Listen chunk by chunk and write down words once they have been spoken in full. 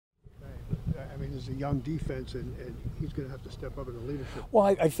mean, there's a young defense, and he's going to have to step up in the leadership. Well,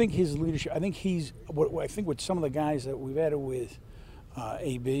 I think his leadership. I think I think with some of the guys that we've added with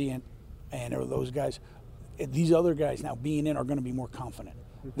AB and those guys, these other guys now being in are going to be more confident.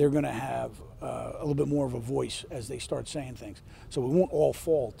 They're going to have a little bit more of a voice as they start saying things. So we won't all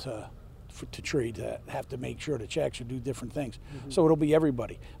fall to Tree to have to make sure the checks or do different things. So it'll be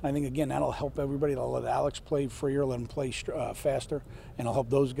everybody. And I think, again, that'll help everybody. That'll let Alex play freer, let him play faster, and it'll help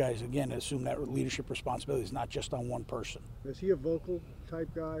those guys, again, assume that leadership responsibility is not just on one person. Is he a vocal type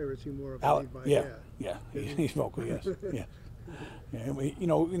guy, or is he more of a Alex, lead by yeah, he's vocal, yes. Yeah. You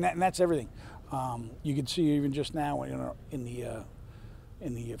know, and that's everything. You can see even just now in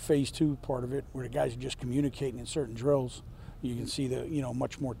the phase 2 part of it, where the guys are just communicating in certain drills. You can see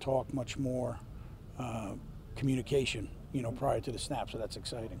much more talk, much more communication, prior to the snap. So that's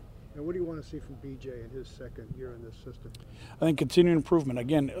exciting. And what do you want to see from BJ in his second year in this system? I think continued improvement.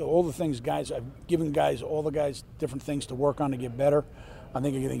 Again, all the things I've given all the guys different things to work on to get better. I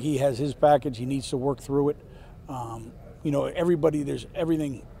think he has his package. He needs to work through it. Everybody, there's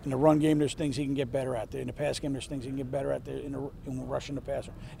everything. In the run game, there's things he can get better at. There in the pass game, there's things he can get better at. There in rushing the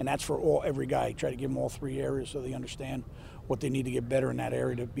passer, and that's for every guy. Try to give them all 3 areas so they understand what they need to get better in that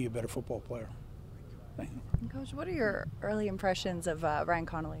area to be a better football player. Thank you. Coach, what are your early impressions of Ryan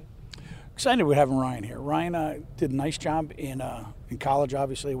Connolly? Excited with having Ryan here. Ryan did a nice job in college,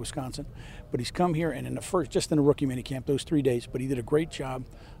 obviously, at Wisconsin, but he's come here and in the rookie minicamp, those 3 days. But he did a great job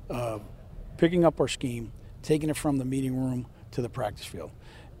picking up our scheme, taking it from the meeting room to the practice field.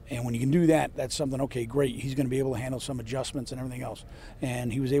 And when you can do that, that's something, okay, great. He's going to be able to handle some adjustments and everything else.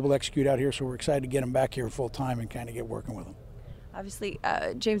 And he was able to execute out here, so we're excited to get him back here full time and kind of get working with him. Obviously,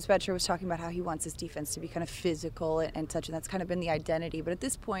 James Bettcher was talking about how he wants his defense to be kind of physical and such, and that's kind of been the identity. But at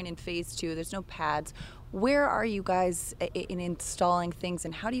this point in phase 2, there's no pads. Where are you guys in installing things,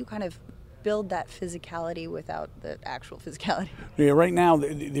 and how do you kind of build that physicality without the actual physicality? Yeah, right now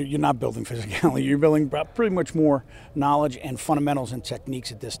you're not building physicality. You're building pretty much more knowledge and fundamentals and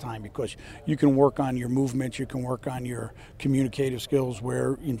techniques at this time, because you can work on your movements, you can work on your communicative skills,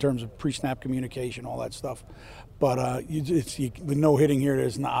 where in terms of pre-snap communication, all that stuff. But with no hitting here,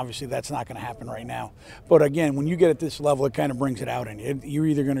 obviously that's not going to happen right now. But again, when you get at this level, it kind of brings it out in you. You're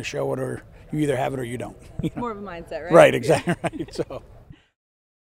either going to show it, or you either have it or you don't. More of a mindset, right? Right, exactly. Right. So.